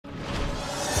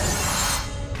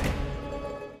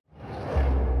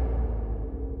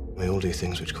We all do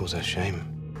things which cause us shame.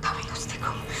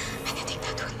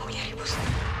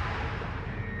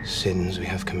 Sins we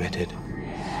have committed.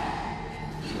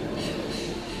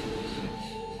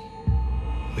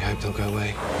 We hope they'll go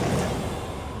away.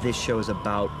 This show is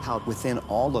about how within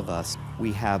all of us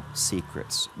we have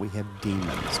secrets, we have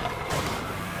demons.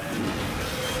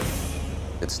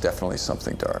 It's definitely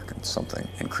something dark and something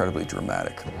incredibly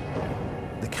dramatic.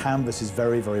 The canvas is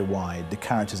very, very wide. The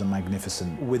characters are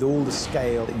magnificent, with all the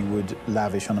scale that you would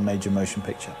lavish on a major motion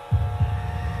picture.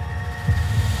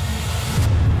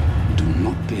 Do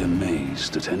not be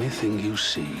amazed at anything you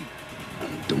see,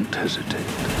 and don't hesitate.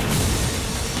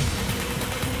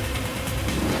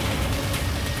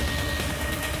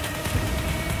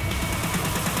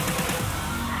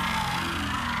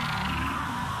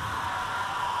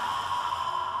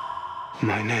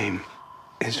 My name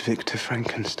is Victor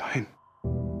Frankenstein.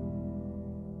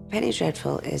 Penny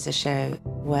Dreadful is a show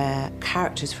where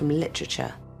characters from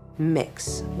literature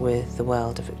mix with the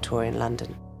world of Victorian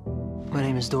London. My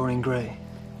name is Dorian Gray.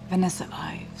 Vanessa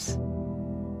Ives.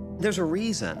 There's a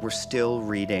reason we're still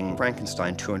reading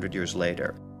Frankenstein 200 years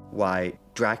later, why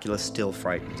Dracula still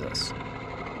frightens us.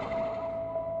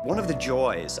 One of the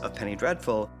joys of Penny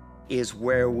Dreadful is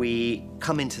where we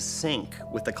come into sync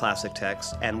with the classic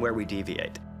text and where we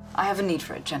deviate. I have a need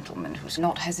for a gentleman who's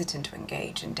not hesitant to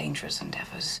engage in dangerous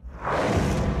endeavors.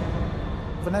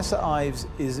 Vanessa Ives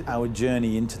is our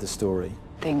journey into the story.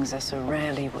 Things are so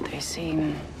rarely what they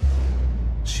seem.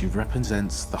 She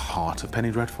represents the heart of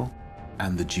Penny Dreadful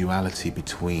and the duality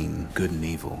between good and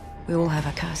evil. We all have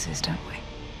our curses, don't we?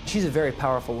 She's a very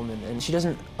powerful woman, and she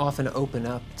doesn't often open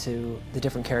up to the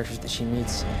different characters that she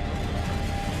meets.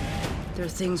 There are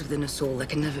things within us all that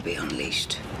can never be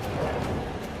unleashed.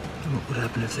 What would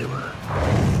happen if they were?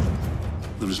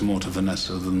 There is more to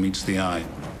Vanessa than meets the eye.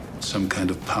 Some kind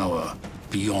of power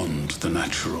beyond the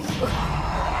natural.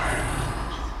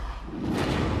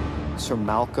 Sir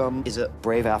Malcolm is a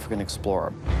brave African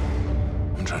explorer.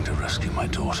 I'm trying to rescue my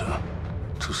daughter.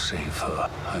 To save her,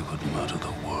 I would murder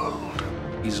the world.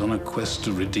 He's on a quest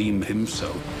to redeem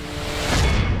himself.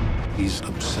 He's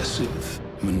obsessive,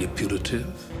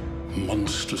 manipulative,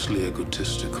 monstrously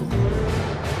egotistical.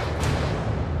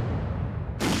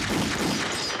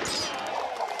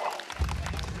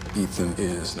 Ethan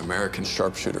is an American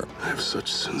sharpshooter. I have such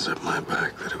sins at my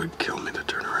back that it would kill me to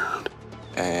turn around.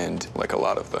 And like a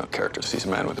lot of the characters, he's a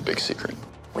man with a big secret.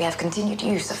 We have continued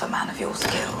use of a man of your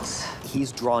skills.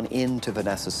 He's drawn into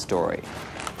Vanessa's story.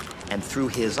 And through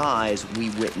his eyes, we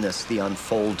witness the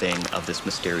unfolding of this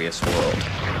mysterious world.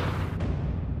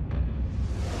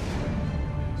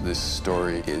 This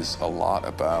story is a lot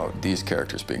about these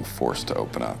characters being forced to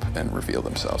open up and reveal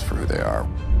themselves for who they are.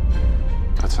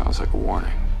 That sounds like a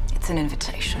warning. It's an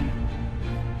invitation.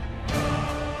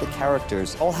 The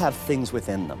characters all have things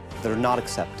within them that are not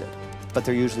accepted, but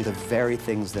they're usually the very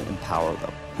things that empower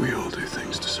them. We all do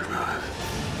things to survive.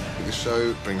 The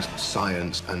show brings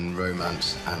science and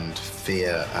romance and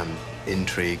fear and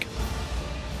intrigue.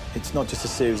 It's not just a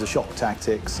series of shock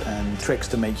tactics and tricks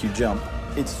to make you jump.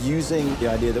 It's using the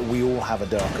idea that we all have a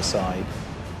darker side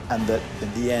and that,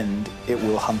 in the end, it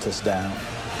will hunt us down.